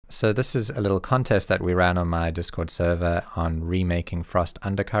So this is a little contest that we ran on my Discord server on remaking Frost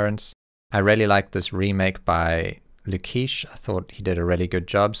Undercurrents. I really liked this remake by Lukysh. I thought he did a really good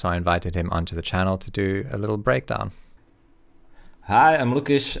job, so I invited him onto the channel to do a little breakdown. Hi, I'm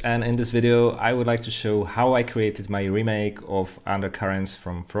Lukysh, and in this video I would like to show how I created my remake of Undercurrents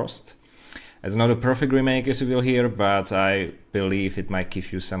from Frost. It's not a perfect remake as you will hear, but I believe it might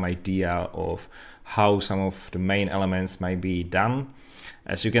give you some idea of how some of the main elements might be done.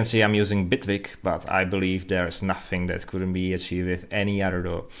 As you can see, I'm using Bitwig, but I believe there is nothing that couldn't be achieved with any other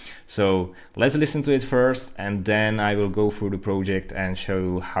DAW. So let's listen to it first, and then I will go through the project and show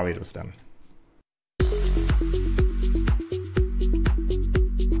you how it was done.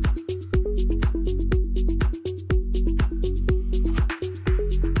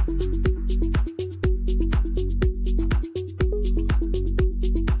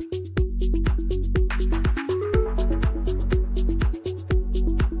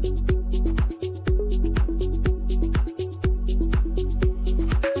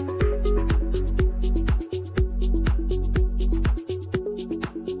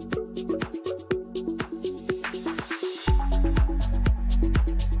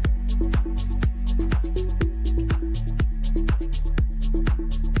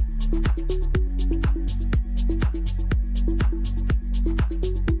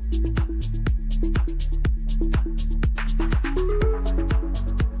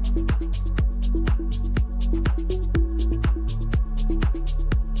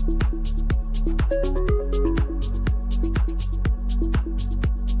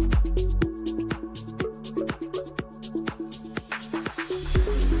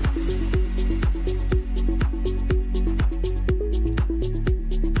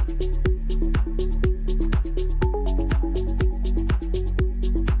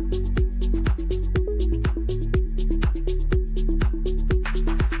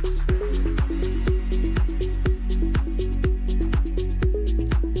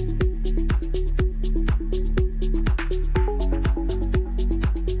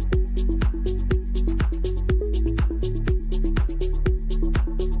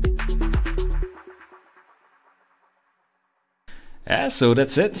 Yeah, so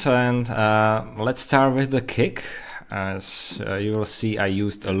that's it, and let's start with the kick. As you will see, I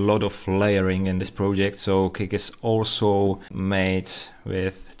used a lot of layering in this project, so kick is also made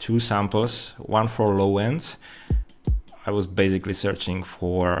with two samples, one for low ends. I was basically searching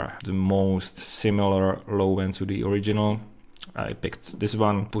for the most similar low end to the original. I picked this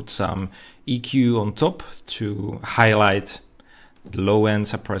one, put some EQ on top to highlight the low end,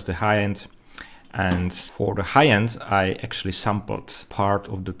 suppress the high end. And for the high end, I actually sampled part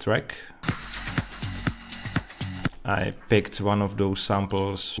of the track. I picked one of those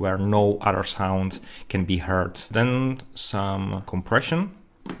samples where no other sound can be heard. Then some compression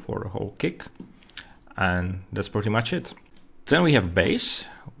for the whole kick. And that's pretty much it. Then we have bass,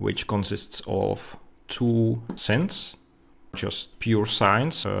 which consists of two synths, just pure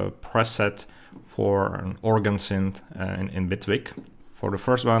sines, a preset for an organ synth in Bitwig. For the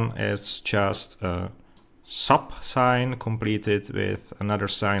first one, it's just a sub sine completed with another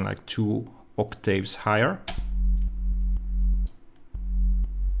sine like 2 octaves higher.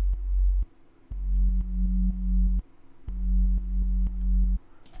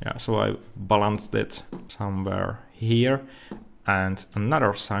 Yeah, so I balanced it somewhere here, and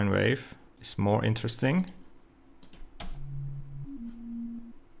another sine wave is more interesting.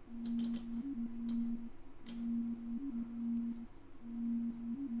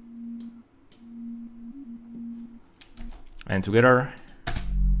 And together.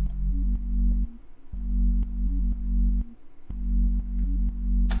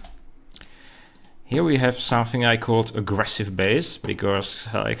 Here we have something I called aggressive bass, because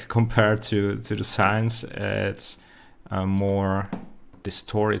like compared to the sines, it's a more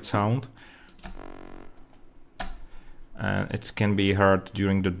distorted sound. And it can be heard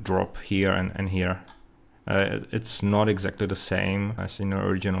during the drop here and here. It's not exactly the same as in the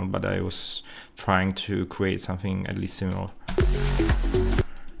original, but I was trying to create something at least similar.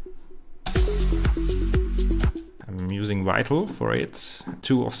 I'm using Vital for it.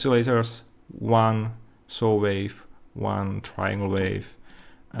 2 oscillators, 1 saw wave, 1 triangle wave,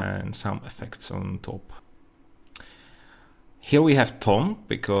 and some effects on top. Here we have tom,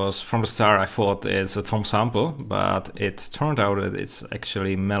 because from the start I thought it's a tom sample, but it turned out that it's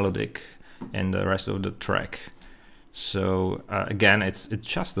actually melodic in the rest of the track. So again, it's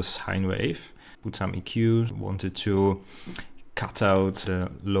just a sine wave. Put some EQ, wanted to cut out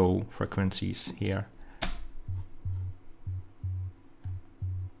the low frequencies here.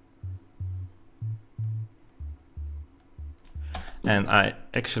 and I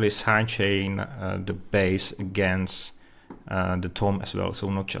actually sidechain the bass against the tom as well, so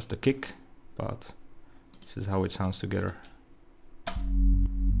not just the kick, but this is how it sounds together.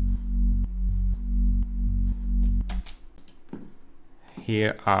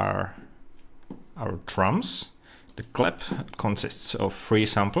 Here are our drums. The clap consists of 3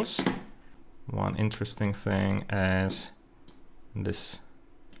 samples. One interesting thing is this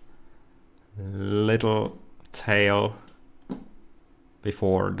little tail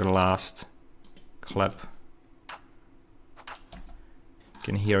before the last clap. You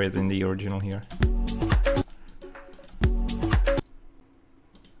can hear it in the original here.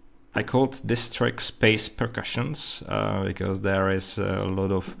 I called this track Space Percussions because there is a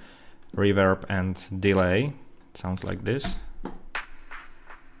lot of reverb and delay. It sounds like this.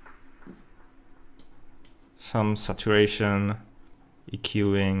 Some saturation,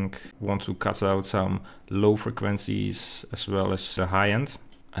 EQing, want to cut out some low frequencies as well as the high end,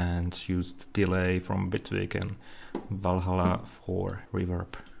 and used delay from Bitwig and Valhalla for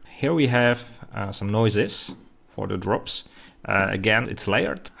reverb. Here we have some noises for the drops. Again, it's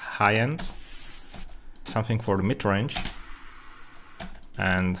layered, high end, something for the mid range,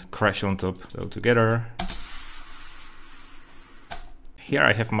 and crash on top. So together. Here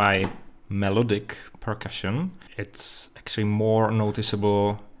I have my melodic percussion. It's actually more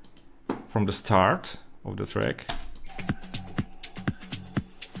noticeable from the start of the track.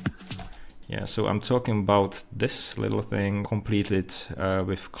 Yeah, so I'm talking about this little thing completed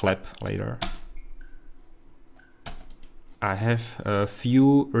with clap later. I have a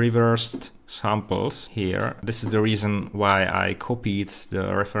few reversed samples here. This is the reason why I copied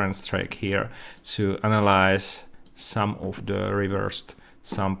the reference track here to analyze some of the reversed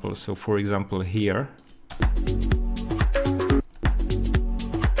samples. So for example here,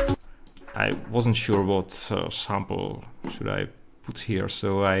 I wasn't sure what sample should I put here,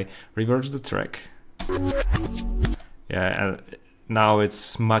 so I reversed the track. Yeah, and now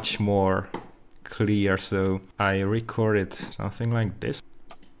it's much more clear, so I recorded something like this,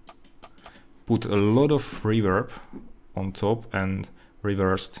 put a lot of reverb on top and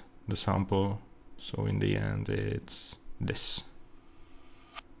reversed the sample, so in the end it's this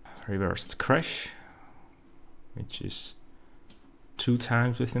reversed crash, which is 2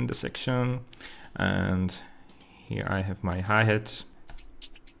 times within the section, and here I have my hi-hats.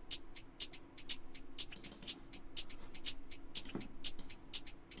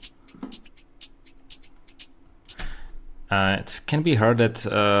 It can be heard that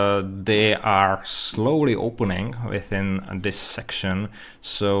they are slowly opening within this section,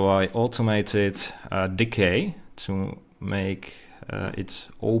 so I automated decay to make it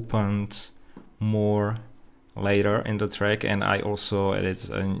opened more later in the track, and I also added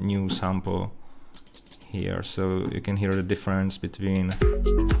a new sample here, so you can hear the difference between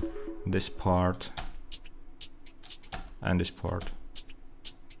this part and this part.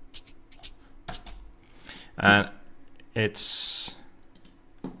 And it's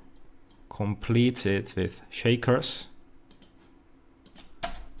completed with shakers.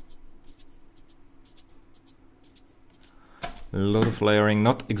 A lot of layering,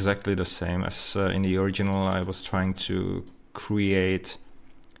 not exactly the same as in the original. I was trying to create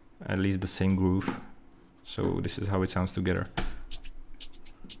at least the same groove. So this is how it sounds together.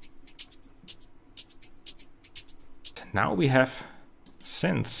 Now we have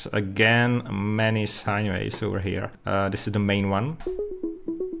synths. Again, many sine waves over here. This is the main one.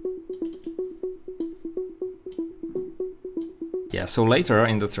 Yeah, so later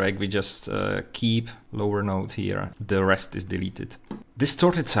in the track we just keep lower note here. The rest is deleted.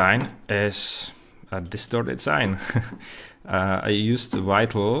 Distorted sine is a distorted sine. I used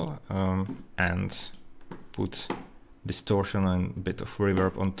Vital and put distortion and a bit of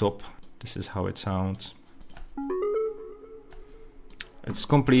reverb on top. This is how it sounds. It's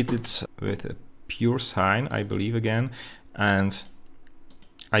completed with a pure sine, I believe, again, and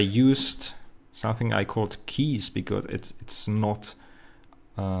I used something I called keys because it's not,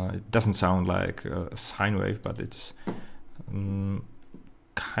 it doesn't sound like a sine wave, but it's kind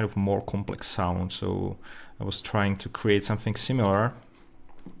of more complex sound. So I was trying to create something similar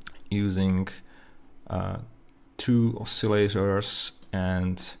using 2 oscillators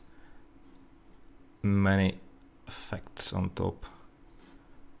and many effects on top.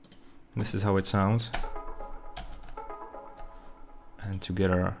 This is how it sounds, and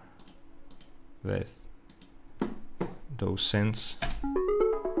together with those synths.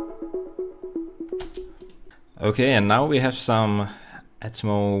 Okay, and now we have some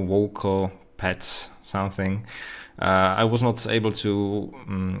Atmo vocal pads, something. I was not able to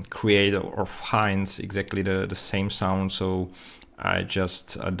create or find exactly the same sound, so I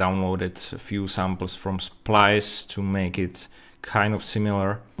just downloaded a few samples from Splice to make it kind of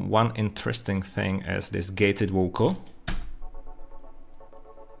similar. One interesting thing is this gated vocal,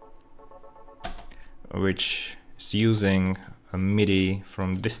 which is using a MIDI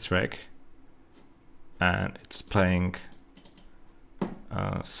from this track, and it's playing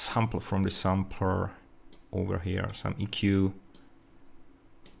a sample from the sampler over here, some EQ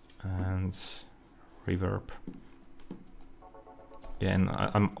and reverb. Again,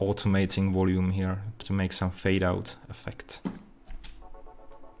 I'm automating volume here to make some fade out effect.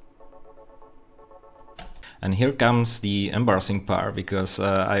 And here comes the embarrassing part, because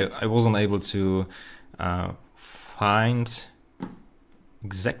I wasn't able to find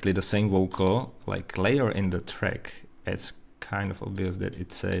exactly the same vocal like later in the track. It's kind of obvious that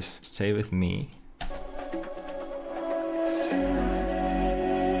it says "Stay with me."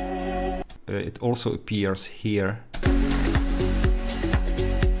 It also appears here.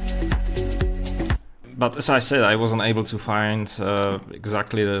 But as I said, I wasn't able to find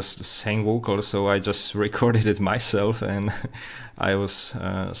exactly the same vocal, so I just recorded it myself, and I was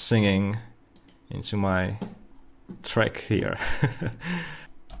singing into my track here.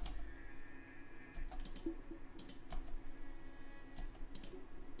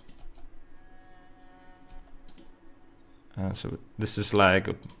 So this is like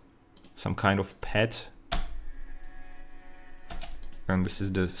some kind of pad, and this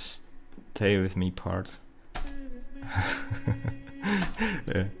is the "Stay with me" part.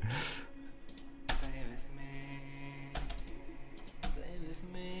 Yeah.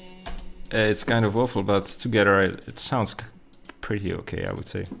 It's kind of awful, but together it sounds pretty okay, I would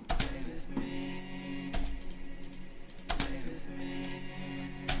say.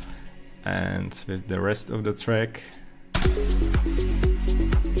 And with the rest of the track,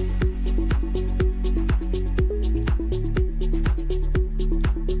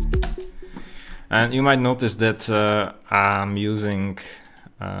 and you might notice that I'm using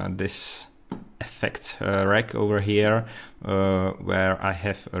this effect rack over here, where I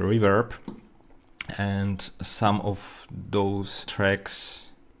have a reverb, and some of those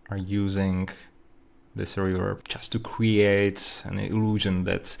tracks are using this reverb just to create an illusion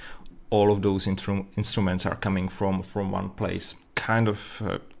that all of those instruments are coming from one place. Kind of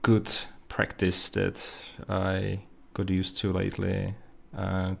a good practice that I got used to lately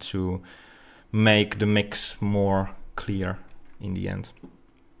to make the mix more clear in the end.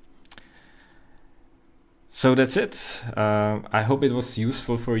 So that's it. I hope it was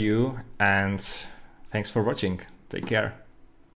useful for you, and thanks for watching. Take care.